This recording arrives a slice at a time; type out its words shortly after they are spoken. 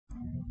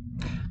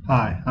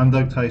Hi, I'm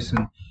Doug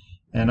Tyson,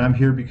 and I'm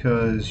here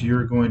because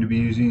you're going to be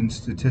using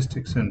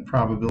Statistics and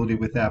Probability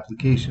with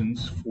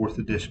Applications, 4th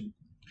edition.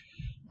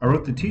 I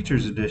wrote the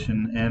Teacher's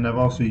edition, and I've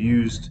also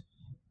used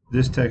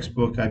this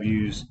textbook. I've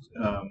used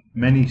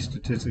many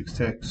statistics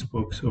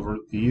textbooks over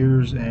the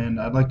years, and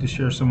I'd like to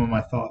share some of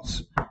my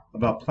thoughts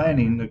about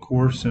planning the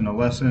course and a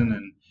lesson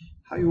and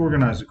how you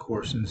organize a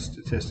course in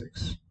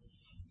statistics.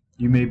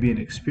 You may be an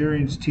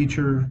experienced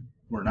teacher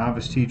or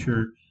novice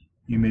teacher.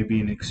 You may be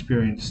an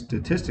experienced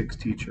statistics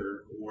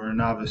teacher or a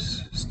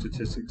novice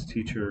statistics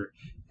teacher,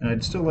 and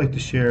I'd still like to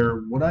share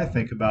what I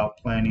think about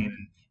planning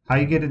and how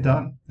you get it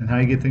done and how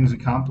you get things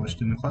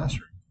accomplished in the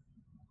classroom.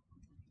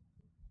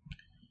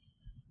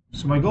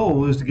 So my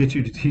goal is to get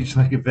you to teach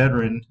like a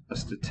veteran, a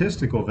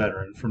statistical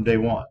veteran from day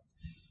one.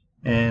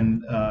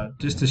 And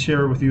just to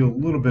share with you a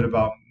little bit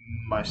about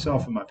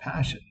myself and my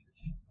passion,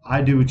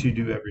 I do what you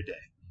do every day.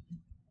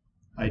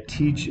 I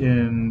teach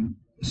in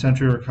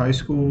Central York High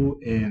School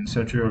in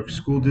Central York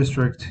School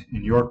District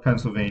in York,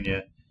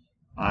 Pennsylvania.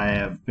 I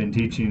have been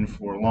teaching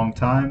for a long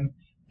time,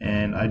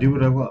 and I do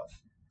what I love.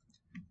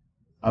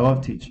 I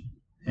love teaching,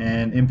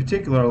 and in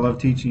particular I love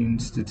teaching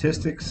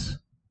statistics,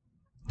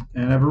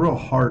 and I have a real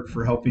heart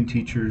for helping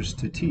teachers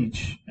to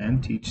teach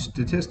and teach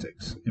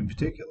statistics in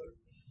particular.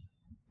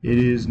 It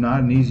is not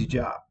an easy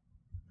job.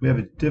 We have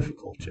a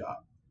difficult job.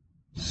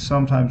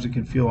 Sometimes it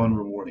can feel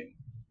unrewarding,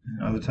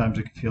 and other times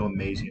it can feel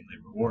amazingly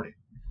rewarding.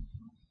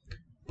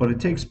 But it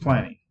takes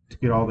planning to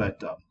get all that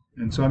done.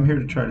 And so I'm here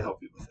to try to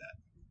help you with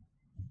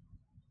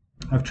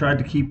that. I've tried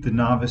to keep the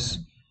novice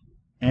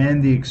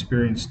and the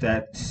experienced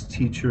stats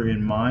teacher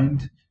in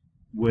mind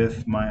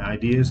with my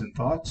ideas and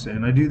thoughts.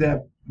 And I do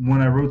that when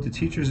I wrote the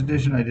Teacher's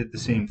Edition. I did the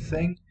same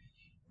thing.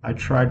 I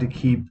tried to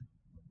keep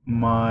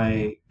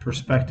my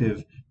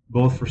perspective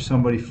both for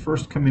somebody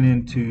first coming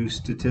into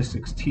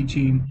statistics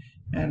teaching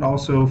and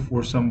also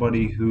for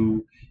somebody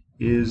who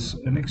is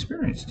an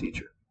experienced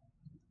teacher.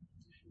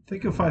 I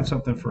think you'll find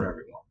something for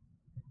everyone.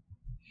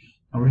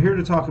 Now we're here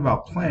to talk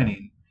about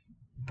planning,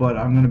 but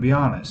I'm going to be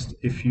honest.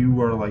 If you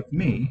are like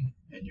me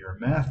and you're a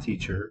math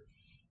teacher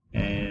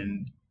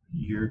and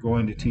you're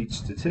going to teach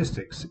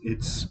statistics,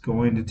 it's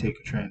going to take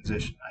a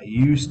transition. I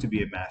used to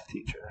be a math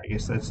teacher. I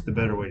guess that's the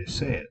better way to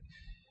say it.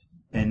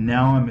 And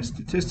now I'm a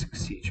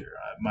statistics teacher.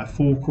 My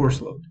full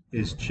course load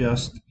is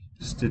just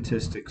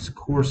statistics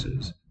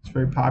courses. It's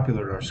very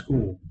popular at our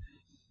school,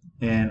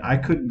 and I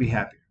couldn't be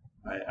happier.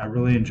 I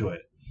really enjoy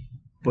it.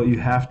 But you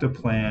have to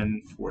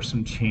plan for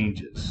some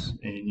changes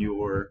in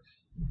your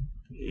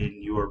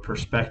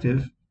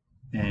perspective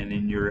and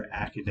in your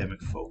academic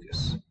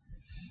focus.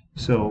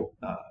 So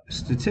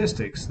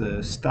statistics,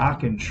 the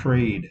stock and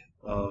trade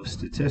of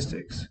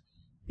statistics,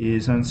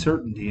 is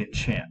uncertainty and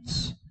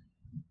chance.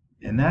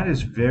 And that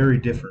is very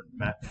different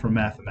from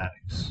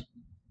mathematics.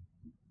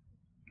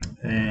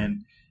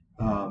 And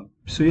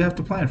so you have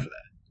to plan for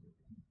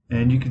that.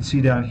 And you can see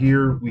down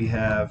here we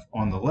have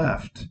on the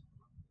left,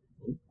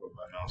 where'd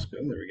my mouse go?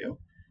 There we go.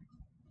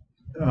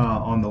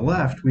 On the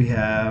left we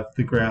have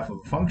the graph of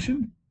a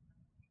function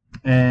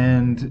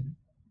and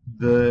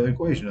the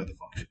equation of the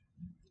function.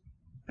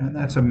 And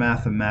that's a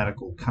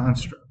mathematical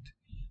construct.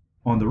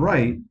 On the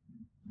right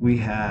we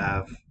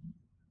have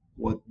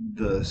what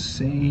the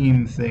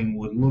same thing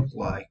would look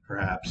like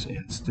perhaps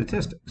in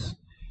statistics.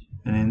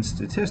 And in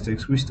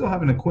statistics, we still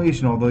have an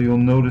equation, although you'll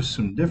notice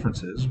some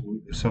differences.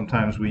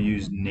 Sometimes we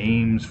use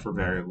names for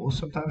variables.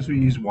 Sometimes we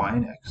use y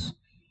and x.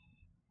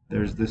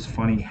 There's this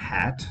funny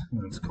hat.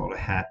 It's called a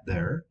hat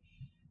there.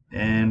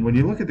 And when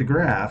you look at the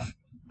graph,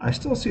 I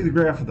still see the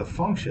graph of the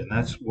function.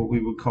 That's what we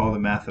would call the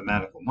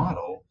mathematical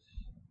model.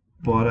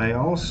 But I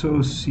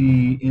also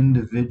see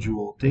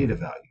individual data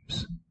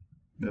values.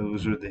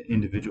 Those are the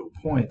individual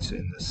points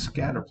in the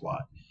scatter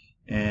plot.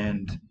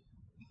 And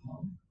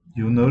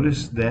you'll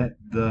notice that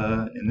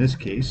in this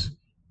case,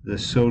 the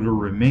soda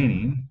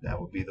remaining, that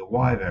would be the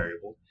y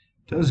variable,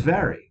 does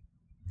vary.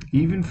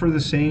 Even for the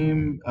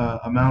same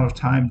amount of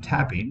time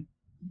tapping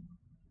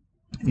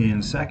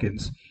in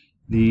seconds,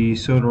 the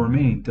soda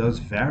remaining does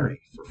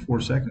vary. For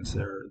 4 seconds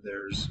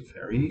there's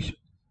variation,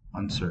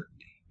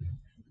 uncertainty.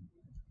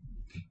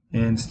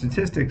 And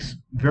statistics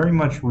very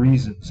much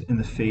reasons in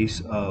the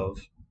face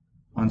of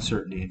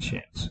uncertainty and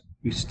chance.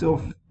 We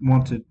still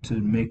want to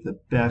make the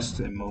best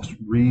and most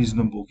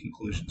reasonable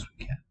conclusions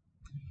we can.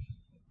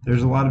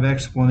 There's a lot of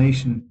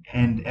explanation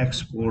and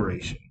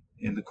exploration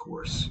in the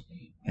course,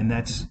 and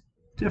that's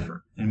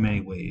different in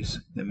many ways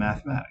than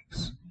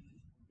mathematics.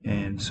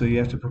 And so you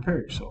have to prepare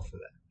yourself for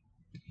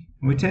that.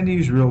 And we tend to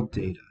use real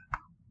data.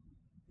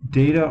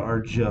 Data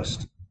are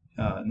just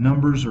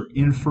numbers or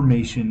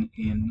information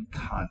in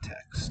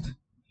context.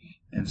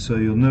 And so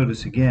you'll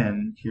notice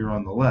again here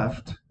on the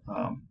left,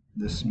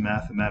 this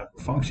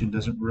mathematical function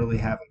doesn't really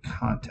have a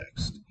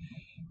context.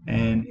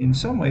 And in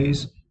some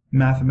ways,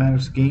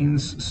 mathematics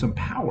gains some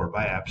power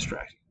by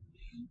abstracting.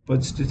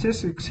 But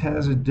statistics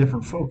has a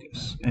different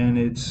focus, and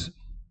it's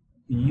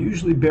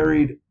usually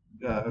buried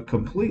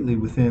completely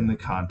within the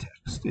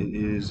context. It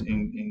is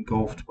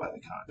engulfed by the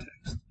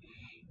context.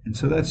 And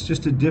so that's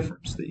just a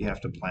difference that you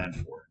have to plan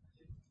for.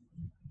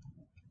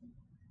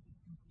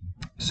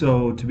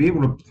 So to be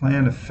able to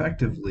plan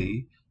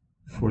effectively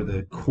for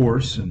the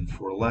course and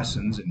for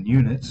lessons and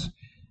units,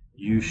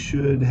 you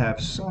should have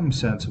some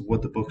sense of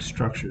what the book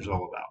structure is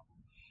all about.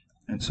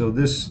 And so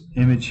this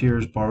image here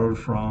is borrowed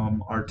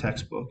from our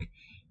textbook,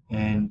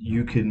 and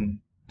you can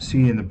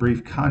see in the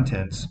brief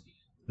contents,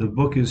 the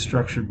book is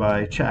structured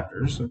by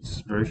chapters. So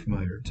it's very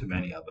familiar to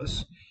many of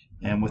us.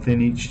 And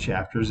within each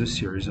chapter is a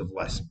series of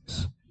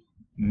lessons.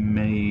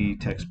 Many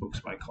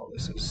textbooks might call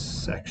this a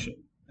section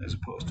as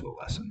opposed to a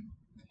lesson.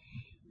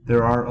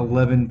 There are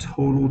 11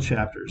 total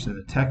chapters in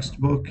the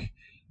textbook,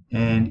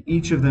 and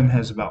each of them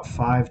has about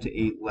 5 to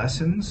 8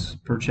 lessons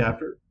per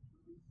chapter.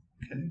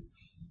 Okay.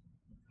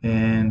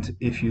 And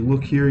if you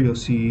look here, you'll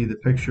see the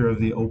picture of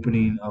the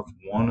opening of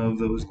one of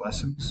those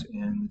lessons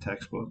in the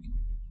textbook.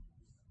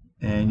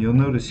 And you'll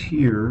notice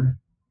here,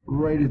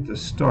 right at the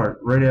start,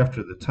 right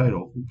after the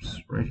title,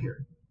 right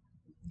here,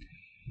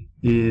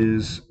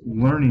 is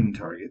learning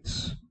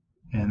targets.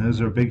 And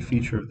those are a big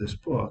feature of this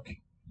book.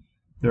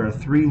 There are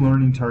 3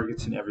 learning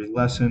targets in every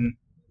lesson.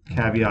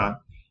 Caveat,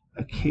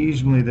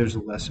 occasionally there's a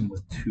lesson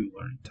with 2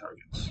 learning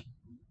targets.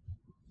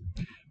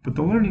 But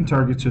the learning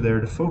targets are there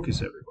to focus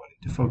everybody,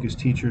 to focus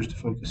teachers, to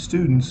focus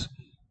students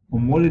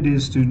on what it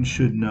is students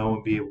should know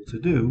and be able to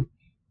do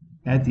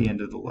at the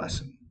end of the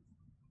lesson.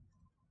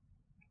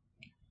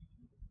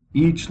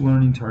 Each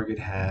learning target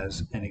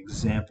has an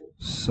example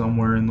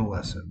somewhere in the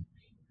lesson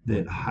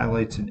that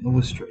highlights and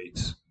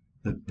illustrates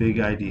the big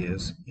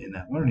ideas in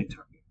that learning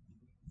target.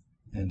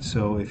 And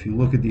so if you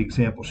look at the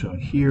example shown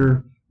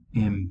here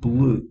in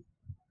blue,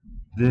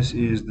 this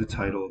is the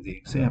title of the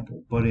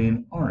example. But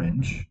in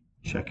orange,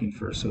 checking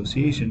for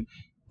association,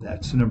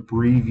 that's an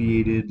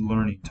abbreviated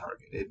learning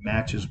target. It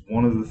matches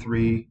one of the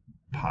 3,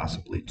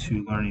 possibly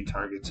 2 learning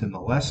targets in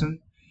the lesson,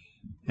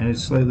 and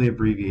it's slightly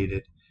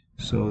abbreviated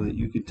so that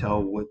you can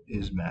tell what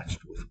is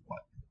matched with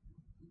what.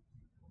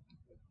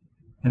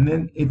 And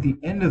then at the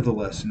end of the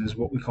lesson is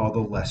what we call the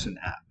lesson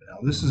app. Now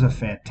this is a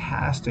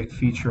fantastic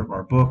feature of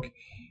our book.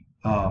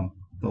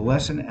 The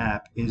lesson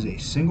app is a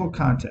single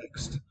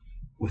context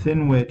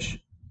within which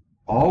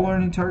all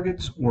learning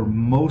targets, or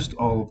most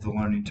all of the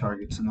learning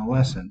targets in the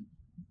lesson,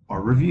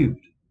 are reviewed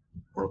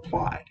or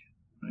applied.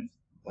 Right?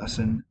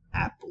 Lesson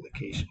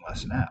application,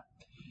 lesson app.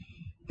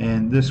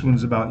 And this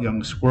one's about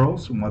young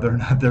squirrels and whether or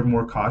not they're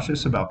more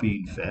cautious about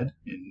being fed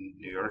in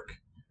New York,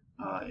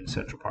 in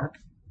Central Park.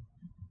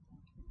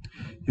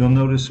 You'll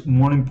notice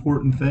one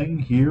important thing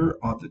here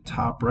on the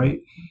top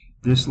right.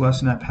 This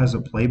lesson app has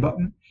a play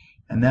button,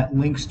 and that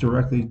links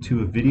directly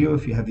to a video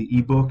if you have the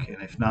ebook,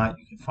 and if not,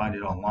 you can find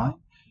it online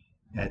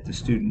at the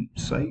student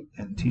site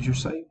and teacher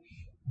site.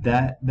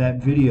 That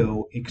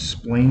video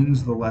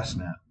explains the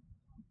lesson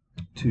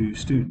app to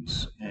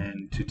students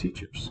and to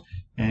teachers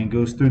and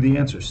goes through the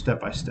answers step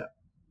by step.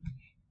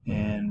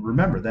 And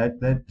remember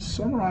that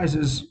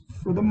summarizes,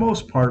 for the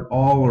most part,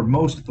 all or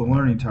most of the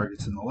learning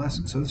targets in the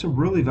lesson. So it's a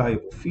really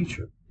valuable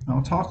feature. And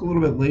I'll talk a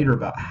little bit later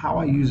about how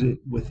I use it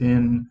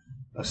within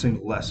a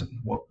single lesson,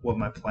 what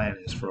my plan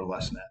is for a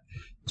lesson app.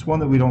 It's one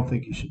that we don't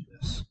think you should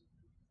miss.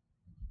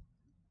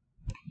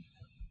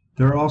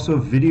 There are also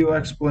video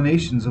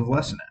explanations of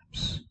lesson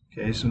apps.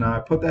 Okay, so now I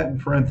put that in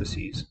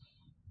parentheses.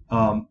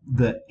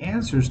 The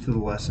answers to the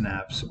lesson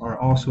apps are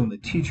also in the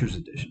teacher's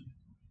edition.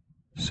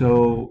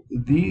 So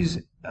these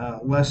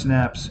lesson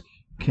apps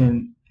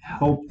can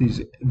help,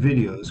 these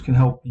videos can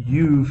help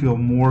you feel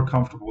more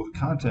comfortable with the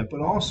content,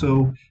 but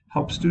also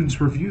help students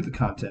review the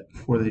content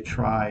before they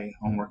try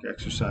homework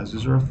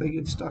exercises or if they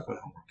get stuck with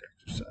homework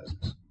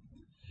exercises.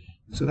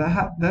 So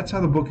that's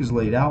how the book is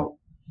laid out.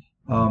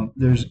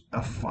 There's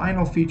a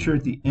final feature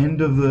at the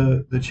end of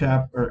the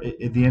chapter, or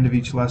at the end of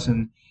each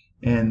lesson,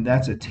 and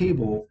that's a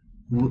table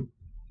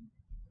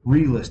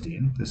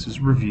relisting, this is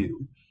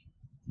review,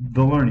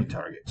 the learning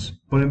targets.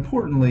 But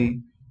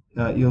importantly,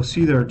 you'll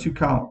see there are 2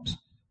 columns.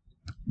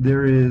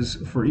 There is,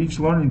 for each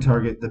learning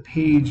target, the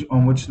page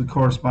on which the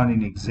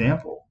corresponding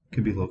example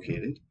can be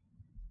located,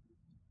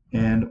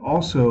 and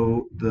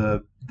also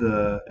the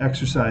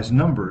exercise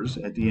numbers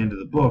at the end of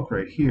the book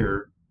right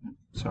here,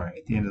 sorry,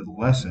 at the end of the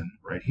lesson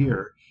right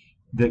here,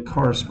 that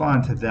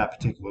correspond to that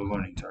particular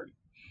learning target.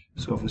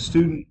 So if a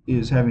student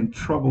is having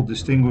trouble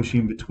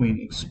distinguishing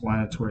between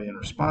explanatory and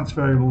response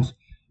variables,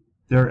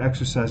 there are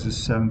exercises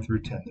 7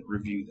 through 10 that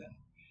review them.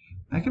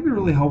 That can be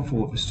really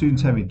helpful if a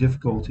student's having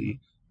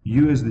difficulty.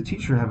 You as the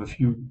teacher have a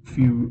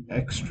few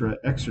extra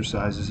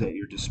exercises at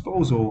your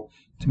disposal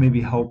to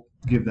maybe help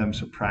give them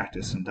some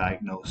practice and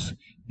diagnose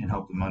and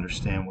help them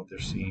understand what they're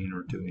seeing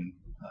or doing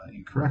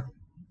incorrectly.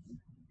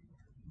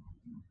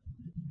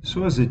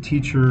 So as a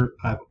teacher,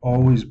 I've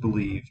always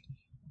believed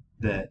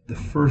that the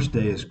first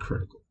day is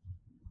critical.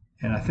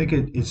 And I think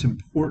it's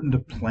important to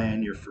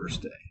plan your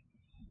first day.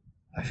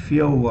 I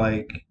feel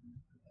like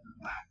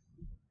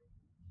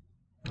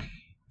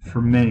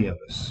for many of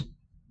us,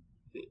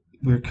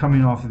 we're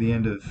coming off of the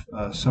end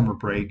of summer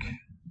break,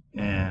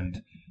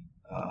 and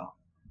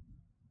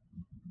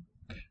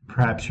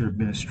perhaps your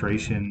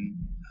administration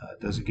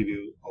doesn't give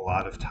you a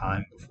lot of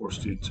time before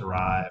students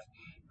arrive.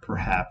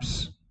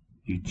 Perhaps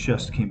you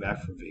just came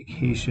back from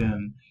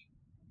vacation.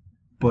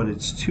 but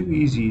it's too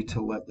easy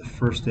to let the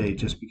first day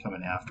just become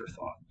an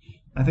afterthought.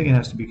 I think it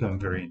has to become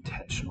very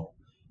intentional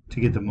to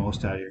get the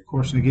most out of your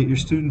course and to get your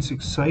students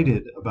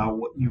excited about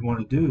what you want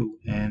to do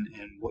and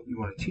what you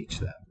want to teach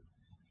them.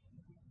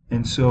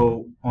 And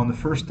so on the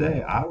first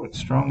day, I would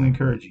strongly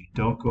encourage you,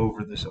 don't go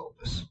over the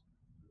syllabus.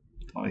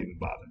 Don't even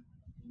bother.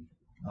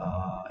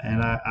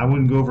 And I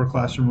wouldn't go over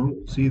classroom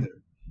rules either.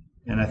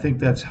 And I think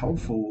that's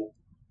helpful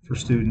for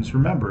students.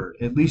 Remember,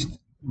 at least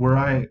where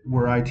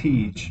I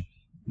teach,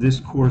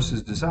 this course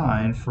is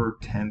designed for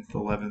 10th,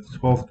 11th,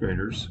 12th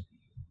graders.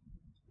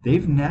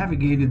 They've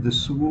navigated the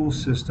school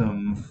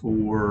system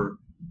for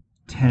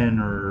 10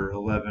 or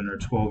 11 or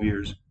 12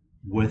 years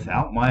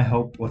without my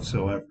help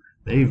whatsoever.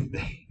 They've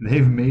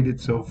made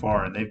it so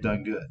far, and they've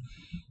done good.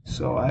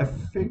 So I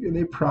figure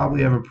they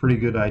probably have a pretty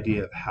good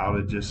idea of how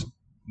to just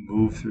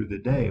move through the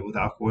day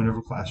without going over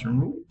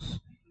classroom rules.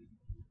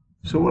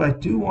 So what I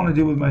do want to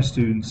do with my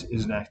students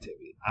is an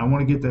activity. I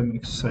want to get them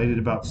excited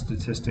about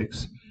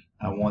statistics.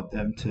 I want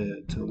them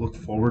to look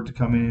forward to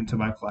coming into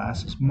my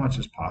class as much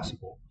as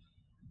possible.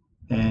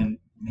 And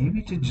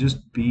maybe to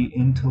just be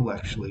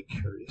intellectually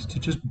curious, to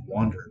just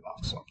wonder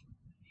about something.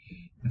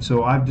 And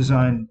so I've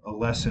designed a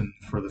lesson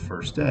for the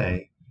first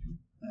day,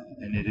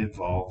 and it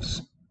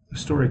involves a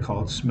story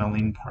called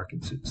Smelling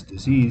Parkinson's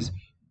Disease.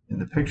 In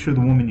the picture of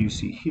the woman you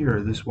see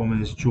here, this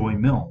woman is Joy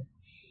Milne,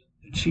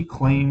 and she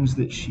claims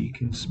that she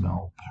can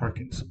smell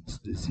Parkinson's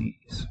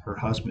disease. Her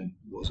husband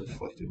was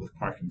afflicted with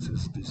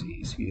Parkinson's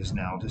disease. He is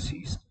now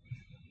deceased.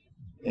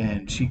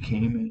 And she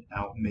came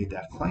out and made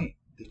that claim,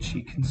 that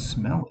she can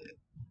smell it.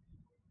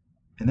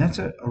 And that's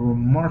a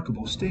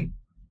remarkable statement.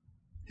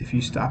 If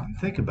you stop and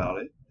think about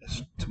it,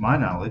 to my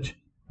knowledge,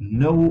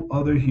 no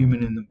other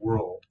human in the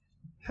world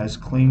has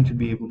claimed to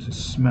be able to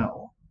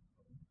smell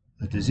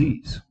a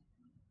disease.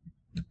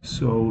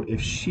 So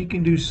if she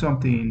can do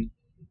something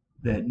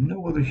that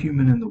no other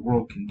human in the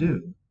world can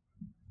do,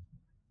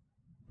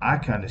 I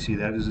kind of see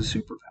that as a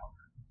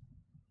superpower.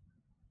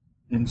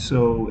 And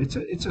so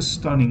it's a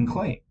stunning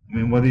claim. I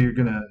mean, whether you're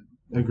going to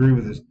agree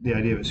with the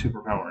idea of a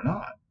superpower or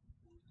not.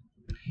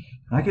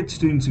 And I get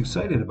students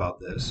excited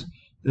about this.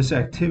 This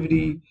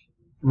activity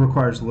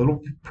requires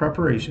little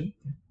preparation.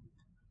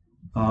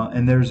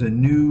 And there's a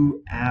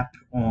new app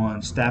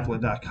on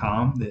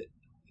Staplet.com that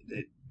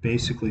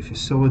basically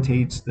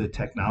facilitates the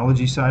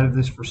technology side of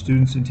this for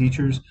students and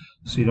teachers,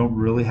 so you don't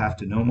really have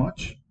to know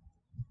much.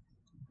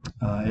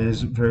 It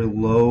is very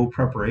low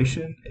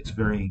preparation. It's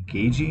very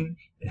engaging.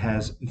 It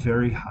has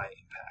very high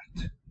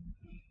impact.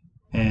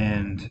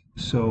 And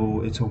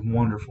so it's a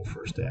wonderful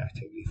first day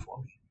activity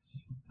for me.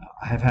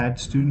 I have had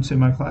students in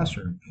my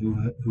classroom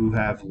who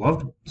have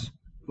loved ones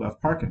who have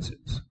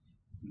Parkinson's.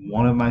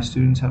 One of my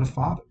students had a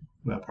father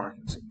who had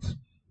Parkinson's,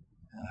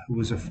 who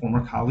was a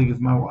former colleague of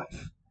my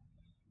wife.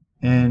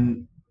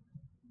 And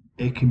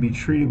it can be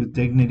treated with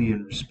dignity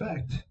and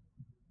respect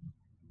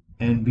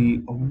and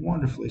be a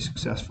wonderfully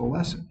successful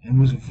lesson, and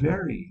was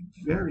very,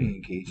 very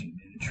engaging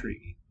and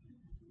intriguing.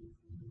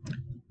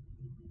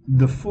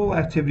 The full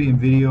activity and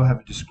video have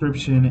a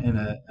description and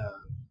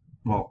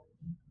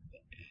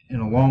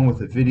and along with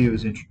the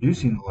videos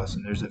introducing the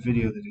lesson, there's a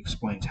video that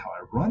explains how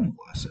I run the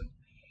lesson.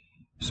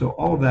 So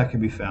all of that can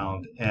be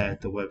found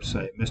at the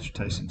website Mr.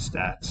 Tyson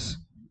Stats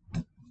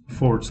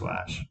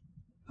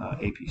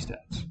 /AP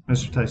Stats,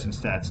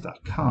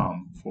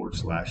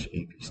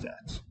 MrTysonStats.com/AP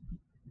Stats.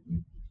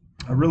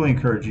 I really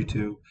encourage you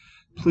to.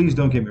 Please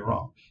don't get me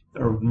wrong.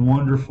 There are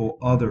wonderful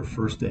other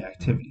first day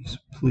activities,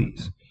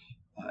 please,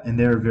 and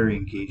they're very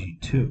engaging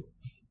too.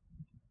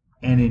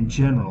 And in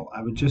general,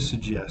 I would just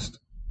suggest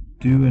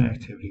do an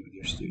activity with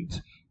your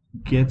students.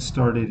 Get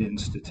started in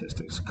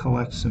statistics.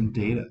 Collect some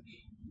data.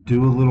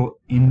 Do a little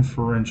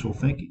inferential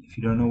thinking. If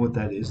you don't know what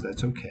that is,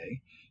 that's okay.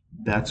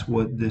 That's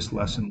what this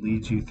lesson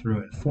leads you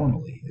through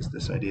informally, is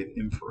this idea of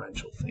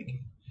inferential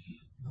thinking.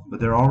 But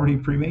they're already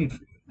pre-made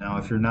for you. Now,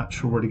 if you're not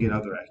sure where to get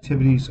other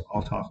activities,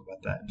 I'll talk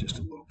about that in just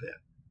a little bit.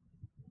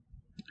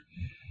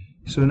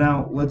 So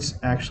now let's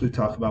actually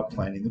talk about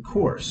planning the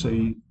course. So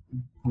we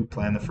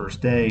plan the first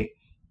day.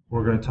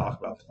 We're going to talk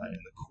about planning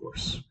the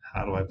course.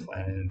 How do I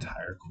plan an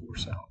entire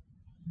course out?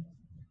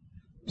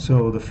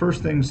 So the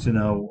first things to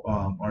know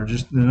are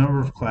just the number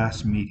of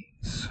class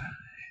meetings.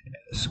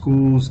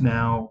 Schools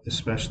now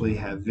especially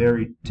have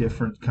very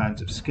different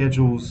kinds of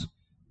schedules,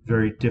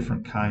 very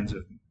different kinds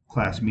of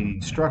class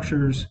meeting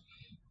structures.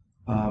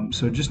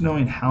 So just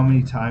knowing how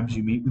many times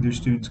you meet with your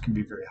students can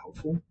be very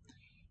helpful.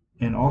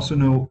 And also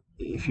know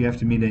if you have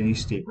to meet any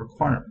state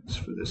requirements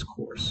for this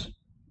course.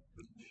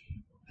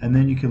 And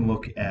then you can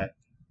look at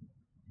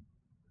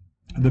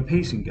the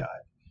pacing guide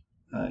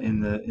in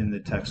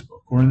the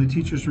textbook or in the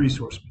teacher's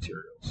resource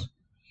materials.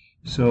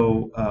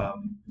 So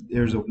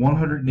there's a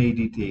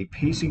 180-day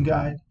pacing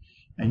guide,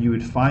 and you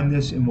would find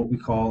this in what we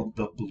call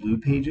the blue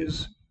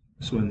pages.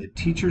 So in the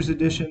teacher's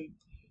edition,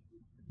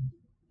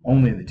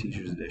 only in the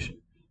teacher's edition,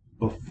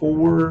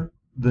 before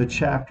the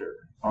chapter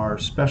are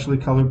specially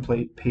colored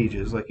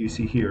pages like you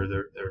see here.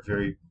 They're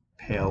very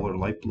pale or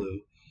light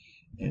blue,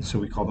 and so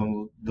we call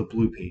them the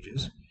blue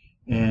pages.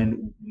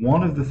 And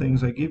one of the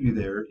things I give you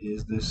there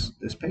is this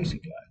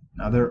pacing guide.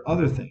 Now there are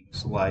other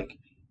things like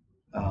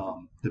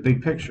the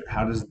big picture.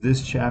 How does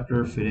this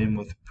chapter fit in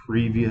with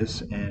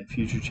previous and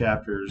future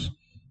chapters?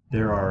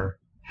 There are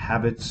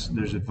habits.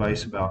 There's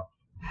advice about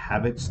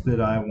habits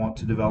that I want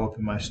to develop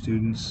in my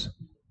students,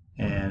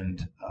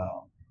 and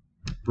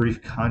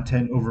brief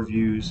content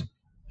overviews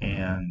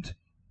and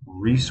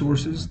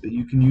resources that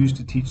you can use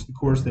to teach the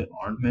course that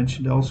aren't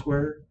mentioned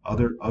elsewhere,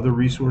 other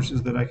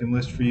resources that I can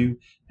list for you,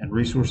 and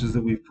resources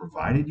that we've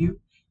provided you.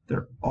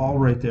 They're all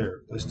right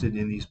there listed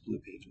in these blue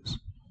pages.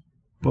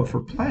 But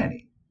for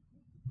planning,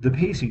 the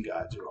pacing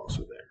guides are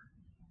also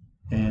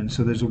there. And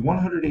so there's a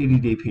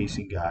 180-day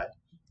pacing guide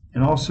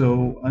and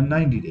also a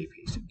 90-day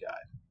pacing guide.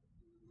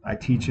 I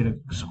teach in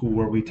a school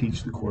where we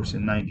teach the course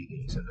in 90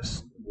 days, and this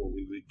is what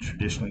we would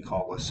traditionally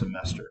call a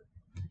semester.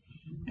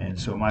 And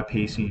so my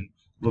pacing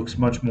looks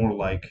much more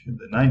like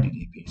the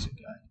 90-day pacing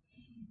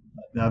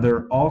guide. Now there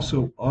are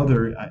also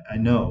other, I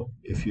know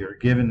if you're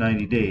given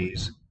 90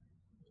 days,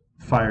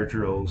 fire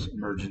drills,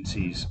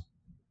 emergencies,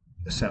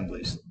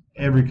 assemblies,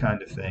 every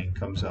kind of thing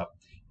comes up.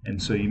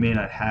 And so you may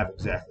not have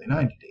exactly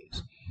 90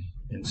 days.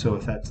 And so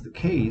if that's the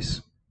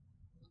case,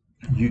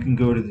 you can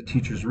go to the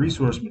teacher's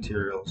resource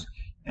materials,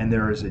 and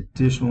there is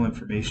additional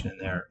information in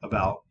there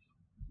about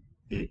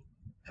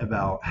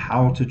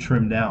how to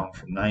trim down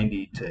from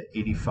 90 to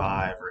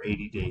 85 or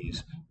 80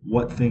 days,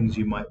 what things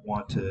you might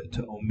want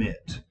to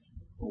omit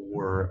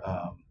or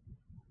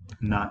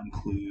not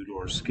include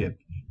or skip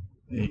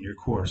in your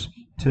course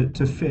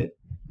to fit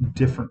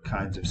different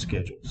kinds of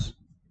schedules.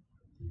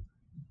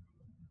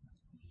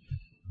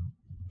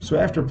 So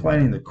after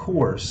planning the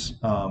course,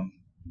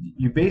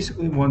 you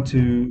basically want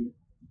to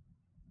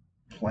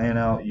plan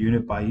out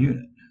unit by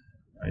unit.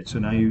 Right? So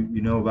now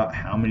you know about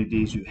how many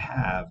days you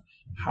have.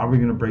 How are we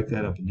going to break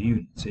that up into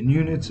units? And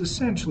units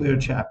essentially are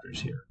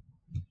chapters here.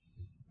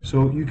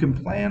 So you can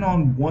plan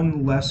on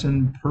one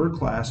lesson per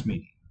class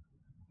meeting,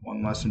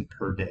 one lesson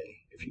per day,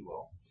 if you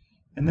will.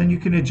 And then you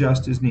can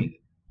adjust as needed.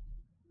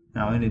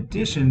 Now, in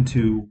addition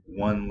to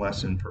one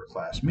lesson per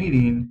class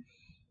meeting,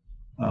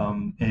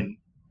 and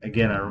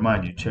again, I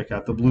remind you, check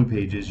out the blue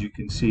pages. You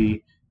can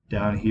see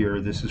down here,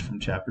 this is from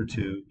chapter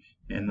 2.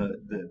 And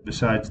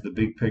besides the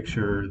big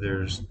picture,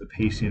 there's the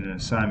pacing and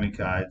assignment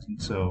guides.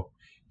 And so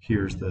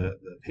here's the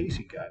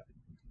pacing guide,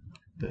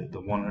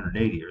 the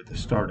 180, or the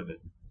start of it.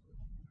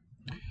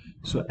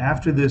 So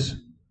after this,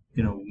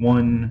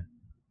 one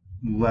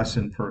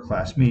lesson per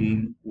class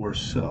meeting or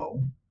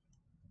so,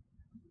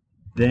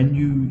 then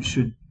you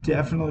should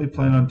definitely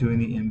plan on doing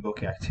the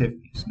in-book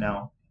activities.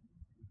 Now,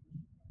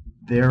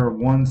 there are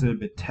ones that have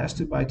been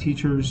tested by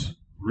teachers,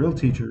 real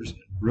teachers, in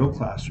real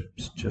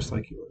classrooms, just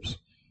like yours.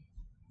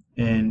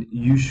 And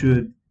you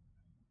should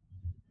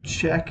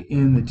check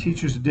in the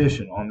teacher's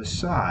edition. On the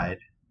side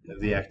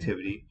of the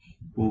activity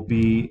will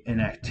be an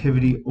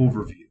activity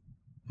overview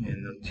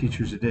in the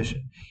teacher's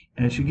edition.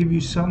 And it should give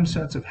you some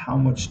sense of how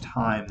much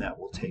time that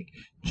will take.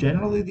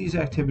 Generally, these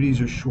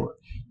activities are short.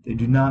 They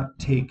do not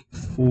take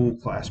full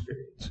class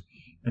periods.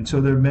 And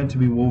so they're meant to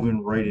be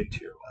woven right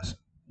into your lesson.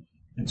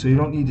 And so you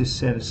don't need to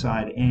set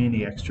aside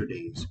any extra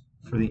days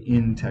for the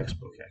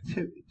in-textbook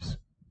activities.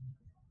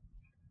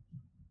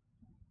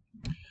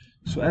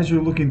 So as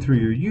you're looking through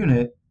your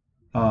unit,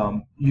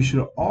 you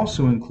should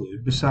also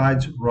include,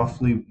 besides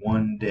roughly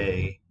 1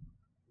 day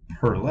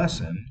per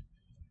lesson,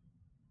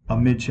 a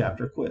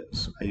mid-chapter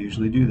quiz. I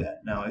usually do that.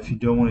 Now, if you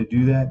don't want to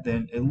do that,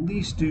 then at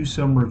least do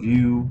some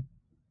review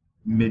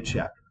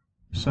mid-chapter,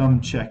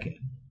 some check-in.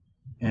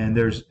 And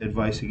there's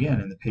advice, again,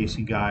 in the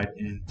pacing guide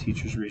and in the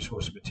teacher's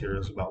resource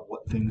materials about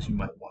what things you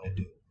might want to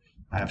do.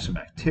 I have some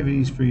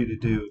activities for you to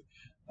do.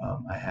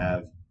 I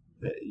have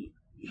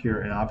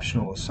here an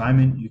optional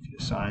assignment. You can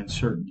assign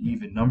certain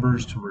even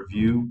numbers to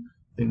review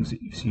things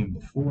that you've seen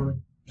before,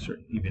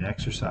 certain even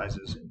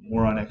exercises, and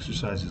more on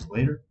exercises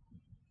later.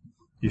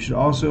 You should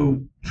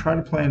also try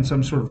to plan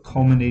some sort of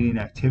culminating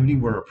activity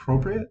where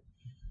appropriate.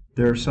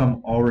 There are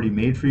some already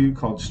made for you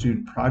called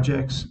student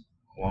projects,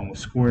 along with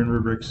scoring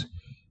rubrics.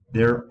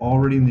 They're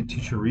already in the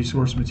teacher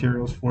resource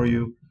materials for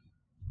you.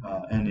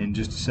 And in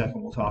just a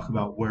second, we'll talk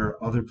about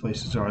where other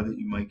places are that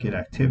you might get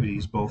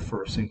activities, both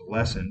for a single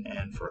lesson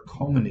and for a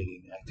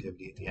culminating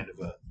activity at the end of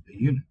a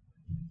unit.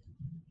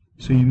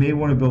 So you may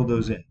want to build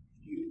those in.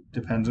 It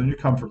depends on your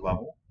comfort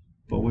level,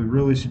 but we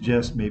really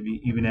suggest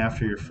maybe even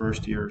after your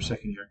first year or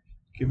second year,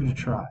 give it a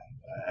try.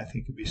 I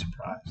think you'll be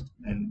surprised,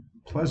 and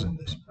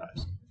pleasantly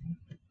surprised.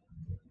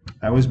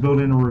 I always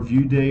build in a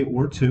review day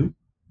or two,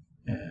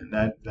 and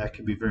that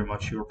can be very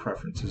much your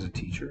preference as a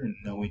teacher and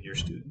knowing your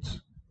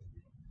students.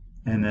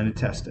 And then a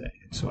test day.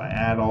 And so I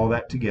add all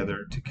that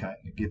together to kind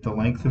of get the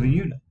length of a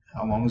unit.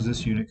 How long is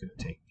this unit going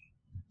to take me?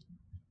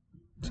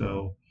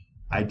 So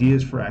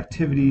ideas for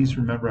activities.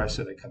 Remember, I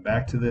said I come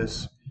back to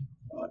this.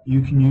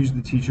 You can use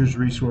the teacher's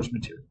resource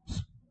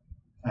materials.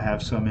 I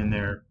have some in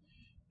there.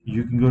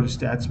 You can go to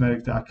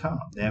statsmedic.com.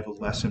 They have a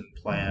lesson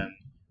plan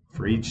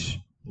for each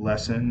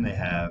lesson. They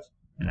have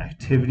an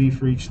activity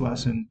for each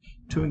lesson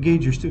to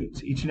engage your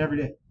students each and every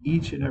day.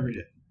 Each and every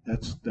day.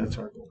 That's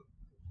our goal.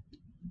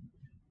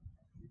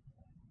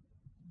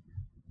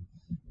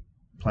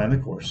 plan the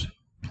course,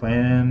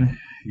 plan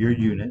your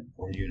unit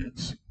or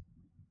units,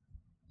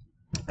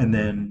 and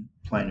then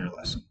plan your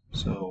lesson.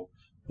 So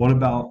what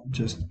about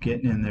just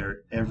getting in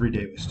there every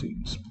day with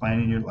students,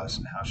 planning your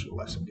lesson? How should a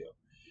lesson go?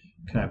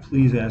 Can I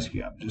please ask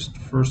you, I'm just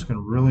first going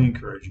to really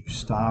encourage you,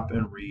 stop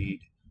and read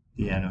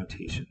the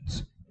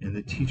annotations in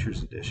the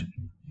teacher's edition.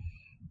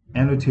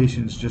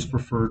 Annotations just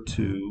refer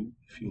to,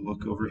 if you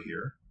look over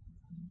here,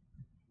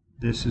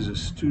 this is a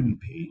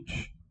student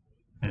page,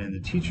 and in the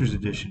teacher's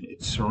edition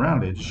it's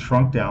surrounded,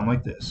 shrunk down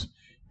like this,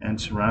 and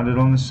surrounded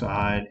on the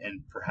side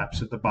and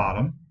perhaps at the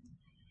bottom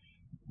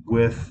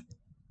with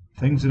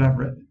things that I've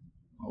written,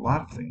 a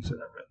lot of things that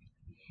I've written.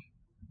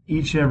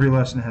 Each and every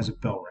lesson has a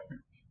bell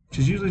ringer, which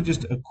is usually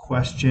just a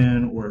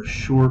question or a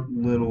short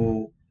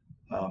little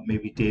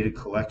maybe data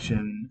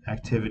collection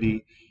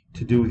activity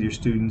to do with your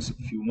students.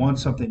 If you want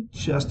something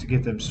just to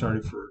get them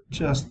started for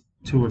just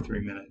 2 or 3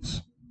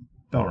 minutes,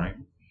 bell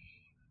ring,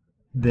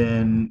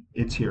 then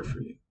it's here for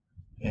you.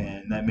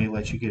 And that may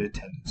let you get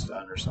attendance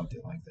done or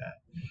something like that.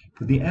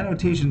 But the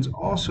annotations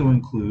also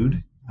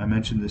include, I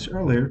mentioned this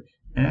earlier,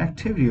 an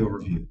activity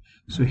overview.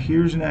 So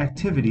here's an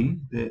activity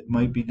that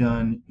might be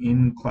done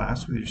in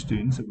class with your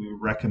students that we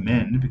would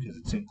recommend because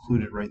it's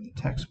included right in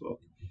the textbook.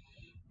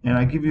 And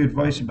I give you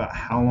advice about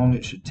how long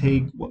it should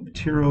take, what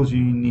materials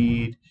you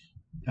need,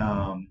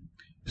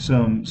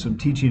 some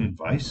teaching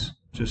advice,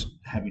 just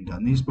having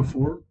done these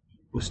before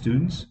with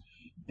students,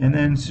 and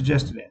then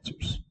suggested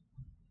answers.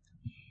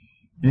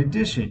 In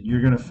addition,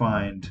 you're going to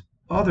find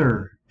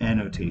other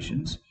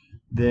annotations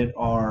that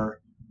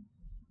are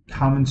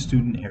common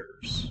student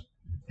errors,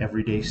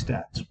 everyday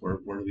stats. Where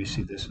do we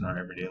see this in our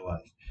everyday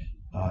life?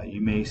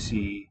 You may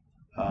see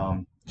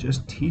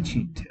just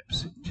teaching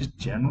tips, just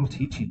general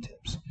teaching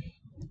tips.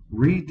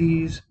 Read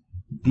these.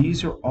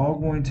 These are all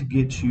going to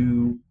get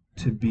you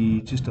to be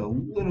just a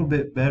little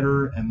bit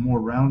better and more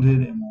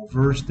rounded and more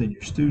versed than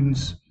your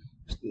students,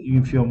 so that you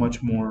can feel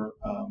much more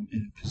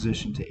in a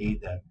position to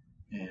aid them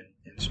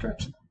and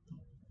stretch them.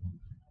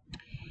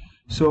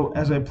 So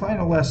as I plan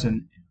a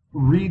lesson,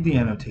 read the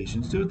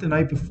annotations. Do it the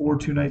night before,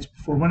 2 nights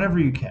before, whenever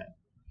you can.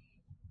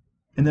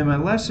 And then my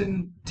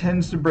lesson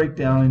tends to break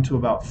down into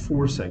about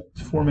 4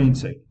 segments, 4 main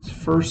segments.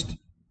 First,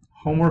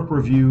 homework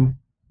review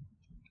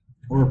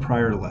or a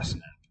prior lesson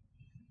app.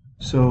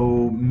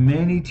 So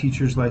many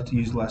teachers like to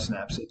use lesson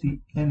apps at the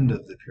end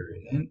of the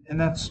period, and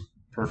that's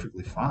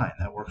perfectly fine.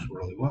 That works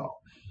really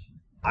well.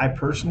 I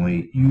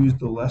personally use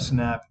the lesson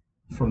app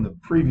from the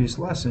previous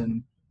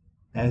lesson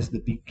as the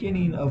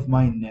beginning of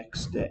my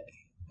next day.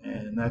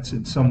 And that's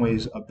in some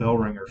ways a bell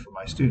ringer for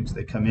my students.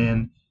 They come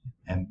in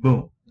and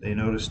boom, they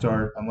know to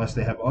start, unless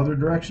they have other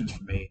directions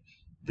for me,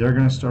 they're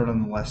going to start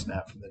on the lesson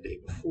app from the day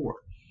before.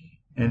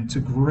 And it's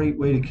a great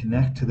way to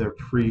connect to their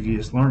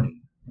previous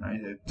learning, right?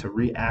 To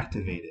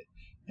reactivate it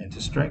and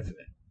to strengthen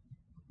it.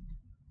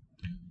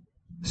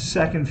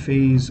 Second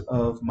phase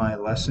of my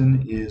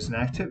lesson is an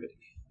activity.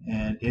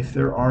 And if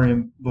there are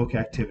in-book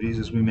activities,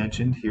 as we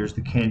mentioned, here's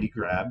the candy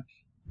grab,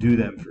 do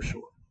them for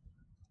sure.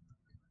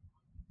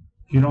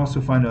 You can also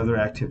find other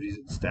activities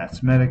at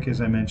Stats Medic, as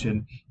I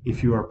mentioned.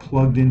 If you are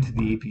plugged into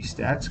the AP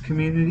Stats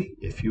community,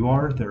 if you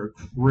are, there are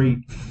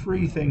great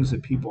free things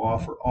that people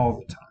offer all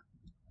the time.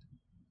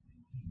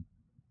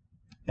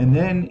 And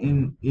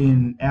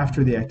then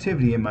after the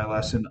activity in my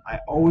lesson, I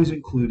always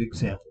include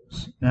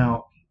examples.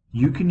 Now,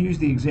 you can use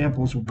the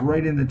examples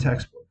right in the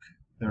textbook.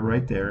 They're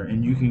right there,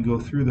 and you can go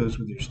through those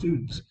with your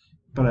students.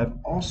 But I've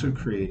also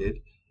created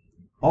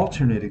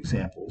alternate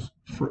examples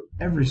for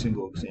every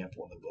single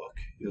example in the book.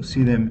 You'll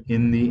see them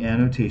in the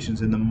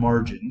annotations, in the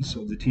margins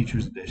of the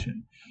teacher's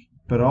edition,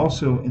 but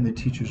also in the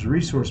teacher's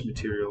resource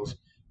materials.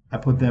 I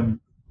put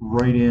them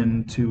right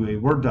into a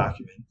Word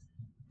document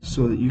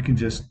so that you can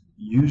just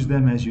use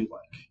them as you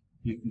like.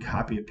 You can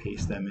copy and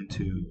paste them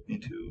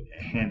into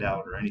a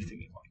handout or anything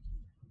you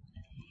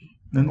like.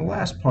 Then the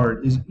last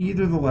part is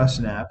either the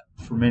lesson app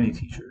for many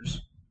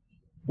teachers,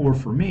 or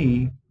for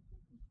me,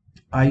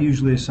 I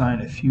usually assign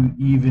a few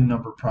even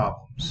number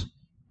problems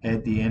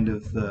at the end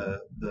of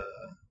the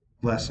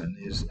lesson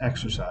is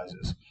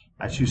exercises.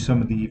 I choose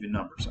some of the even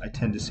numbers. I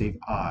tend to save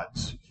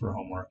odds for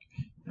homework,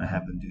 and I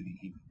have them do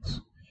the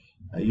evens.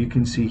 You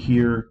can see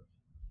here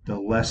the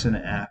lesson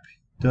app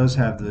does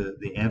have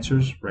the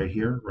answers right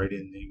here, right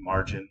in the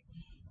margin,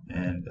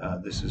 and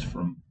this is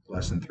from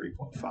lesson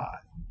 3.5.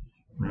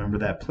 Remember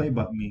that play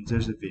button means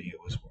there's a video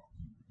as well.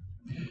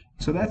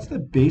 So that's the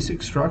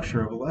basic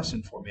structure of a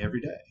lesson for me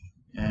every day,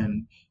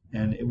 and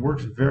it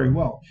works very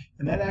well.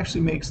 And that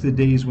actually makes the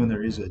days when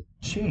there is a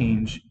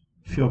change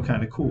feel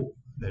kind of cool.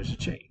 There's a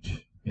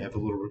change. You have a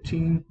little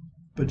routine,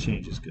 but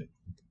change is good.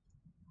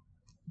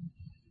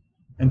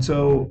 And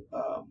so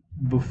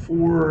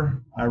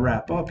before I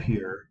wrap up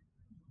here,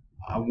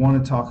 I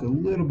want to talk a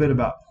little bit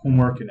about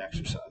homework and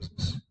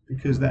exercises,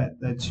 because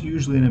that's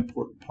usually an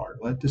important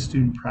part. Let the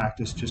student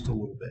practice just a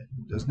little bit.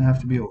 It doesn't have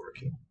to be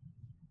overkill.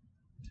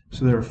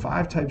 So there are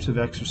 5 types of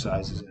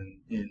exercises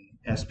in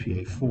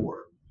SPA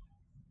 4.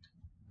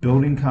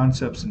 Building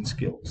concepts and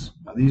skills.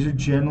 Now, these are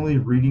generally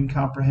reading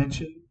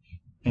comprehension,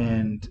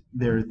 and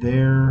they're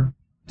there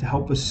to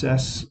help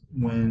assess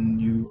when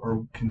you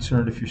are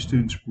concerned if your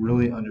students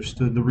really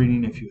understood the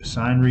reading, if you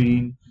assign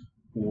reading,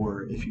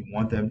 or if you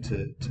want them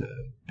to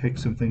pick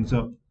some things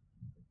up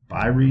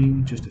by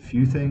reading just a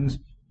few things,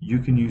 you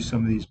can use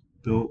some of these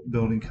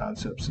building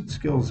concepts and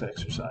skills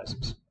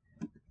exercises.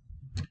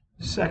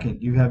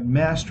 Second, you have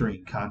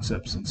mastering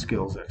concepts and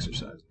skills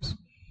exercises.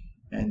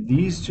 And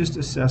these just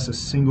assess a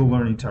single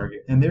learning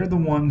target. And they're the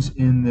ones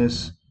in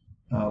this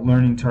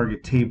learning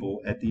target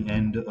table at the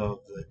end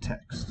of the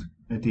text,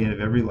 at the end of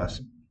every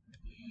lesson.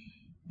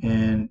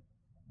 And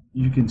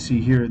you can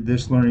see here,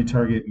 this learning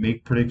target,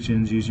 make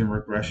predictions using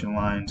regression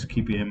lines,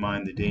 keeping in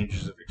mind the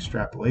dangers of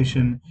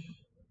extrapolation.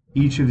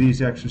 Each of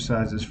these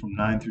exercises from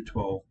 9 through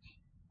 12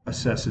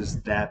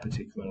 assesses that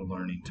particular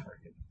learning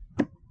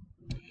target.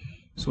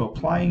 So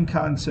applying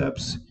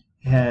concepts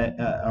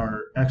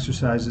are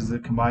exercises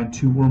that combine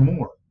 2 or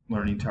more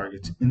learning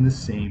targets in the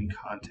same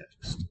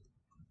context.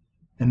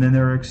 And then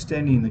there are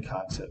extending the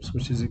concepts,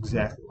 which is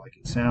exactly like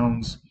it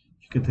sounds.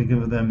 You can think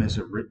of them as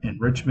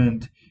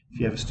enrichment. If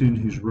you have a student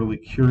who's really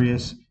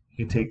curious,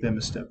 you can take them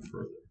a step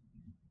further.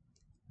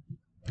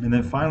 And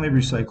then finally,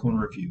 recycle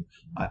and review.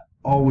 I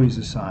always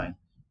assign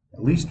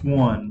at least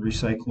one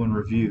recycle and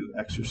review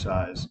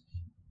exercise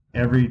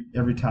every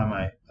time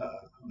I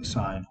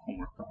assign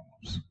homework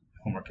problems,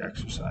 homework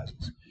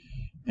exercises.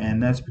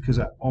 And that's because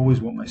I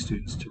always want my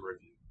students to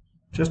review.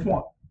 Just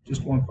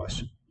one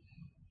question.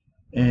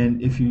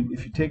 And if you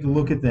take a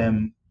look at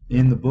them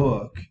in the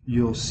book,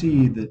 you'll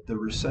see that the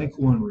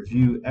recycle and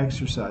review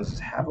exercises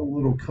have a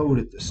little code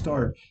at the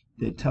start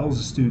that tells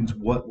the students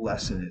what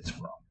lesson it's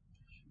from.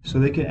 So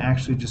they can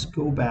actually just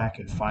go back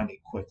and find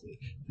it quickly.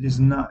 It is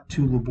not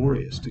too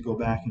laborious to go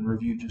back and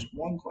review just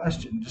one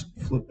question, just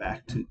flip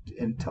back to,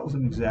 and it tells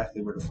them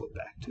exactly where to flip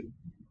back to.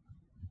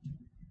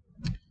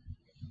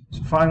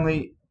 So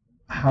finally,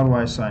 how do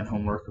I assign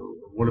homework, or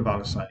what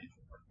about assigning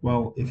homework?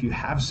 Well, if you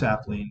have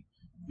sapling,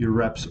 your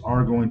reps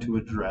are going to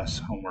address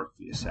homework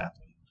via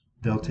sapling.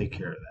 They'll take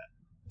care of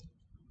that.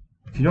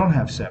 If you don't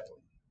have sapling,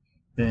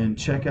 then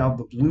check out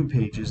the blue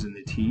pages in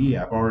the TE.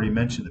 I've already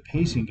mentioned the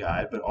pacing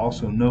guide, but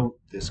also note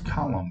this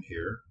column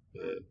here,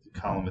 the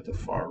column at the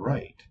far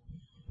right,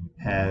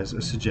 has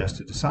a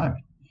suggested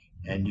assignment,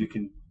 and you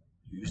can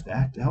use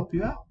that to help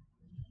you out.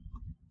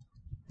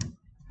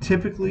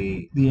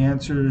 Typically, the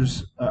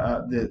answers,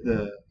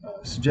 the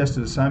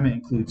suggested assignment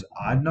includes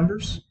odd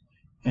numbers,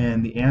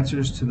 and the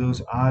answers to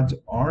those odds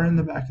are in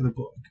the back of the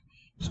book.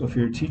 So if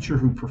you're a teacher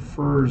who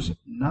prefers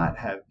not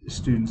have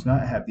students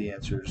not have the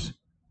answers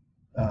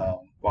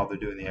while they're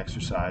doing the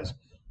exercise,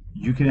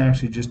 you can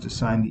actually just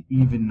assign the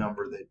even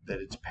number that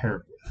it's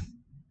paired with.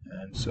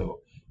 And so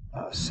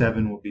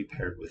 7 will be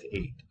paired with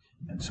 8.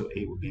 And so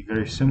 8 would be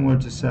very similar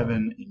to 7,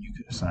 and you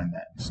could assign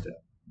that instead.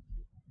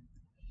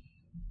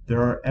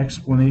 There are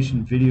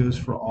explanation videos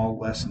for all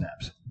lesson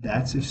apps.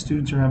 That's if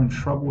students are having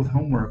trouble with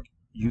homework,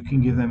 you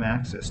can give them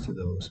access to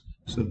those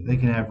so that they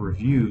can have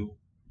review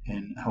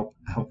and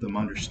help them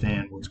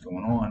understand what's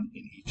going on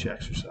in each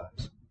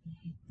exercise.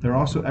 There are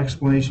also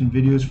explanation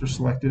videos for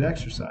selected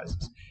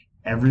exercises.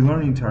 Every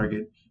learning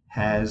target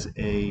has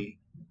an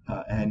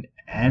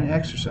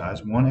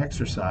exercise, one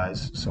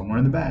exercise somewhere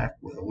in the back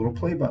with a little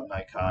play button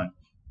icon.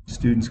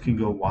 Students can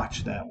go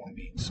watch that one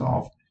being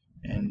solved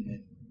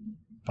and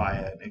by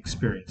an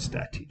experienced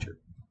stat teacher.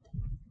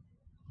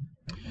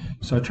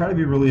 So I try to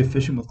be really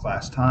efficient with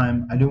class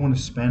time. I don't want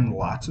to spend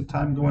lots of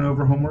time going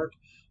over homework.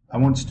 I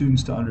want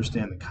students to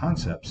understand the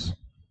concepts,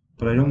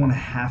 but I don't want to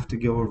have to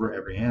go over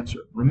every answer.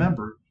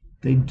 Remember,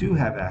 they do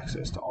have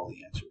access to all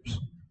the answers.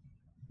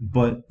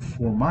 But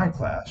for my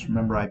class,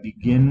 remember, I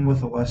begin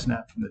with a lesson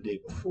app from the day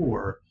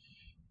before.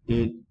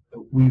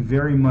 We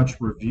very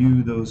much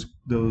review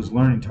those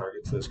learning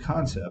targets, those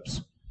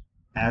concepts,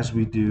 as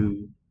we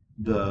do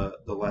the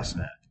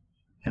lesson app.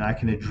 And I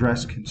can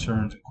address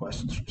concerns and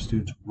questions from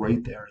students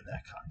right there in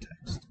that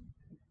context.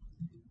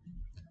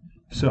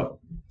 So,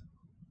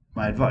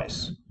 my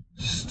advice,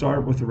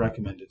 start with the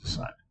recommended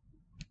assignment.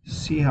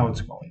 See how it's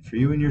going for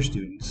you and your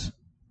students,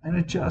 and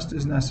adjust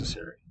as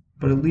necessary.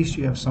 But at least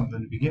you have something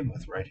to begin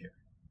with right here.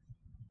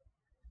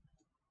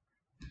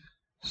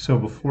 So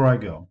before I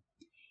go,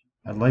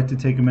 I'd like to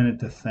take a minute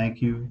to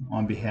thank you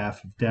on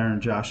behalf of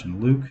Darren, Josh,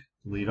 and Luke,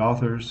 the lead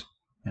authors,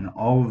 and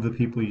all of the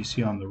people you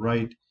see on the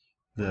right,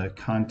 the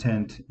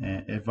content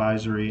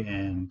advisory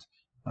and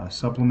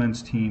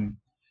supplements team.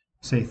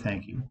 Say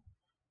thank you.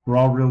 We're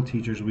all real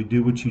teachers. We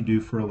do what you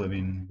do for a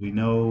living. We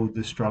know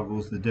the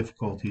struggles, the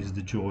difficulties,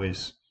 the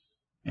joys,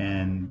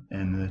 and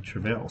the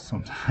travails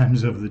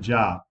sometimes of the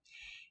job.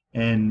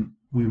 And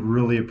we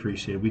really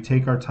appreciate it. We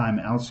take our time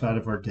outside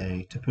of our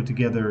day to put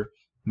together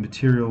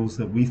materials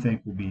that we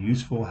think will be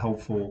useful,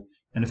 helpful,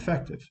 and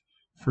effective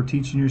for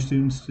teaching your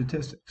students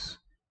statistics.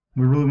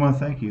 We really want to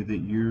thank you that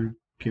you're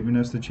giving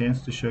us the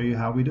chance to show you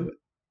how we do it.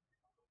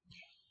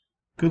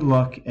 Good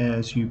luck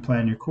as you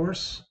plan your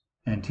course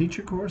and teach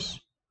your course.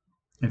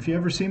 If you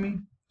ever see me,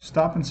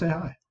 stop and say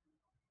hi.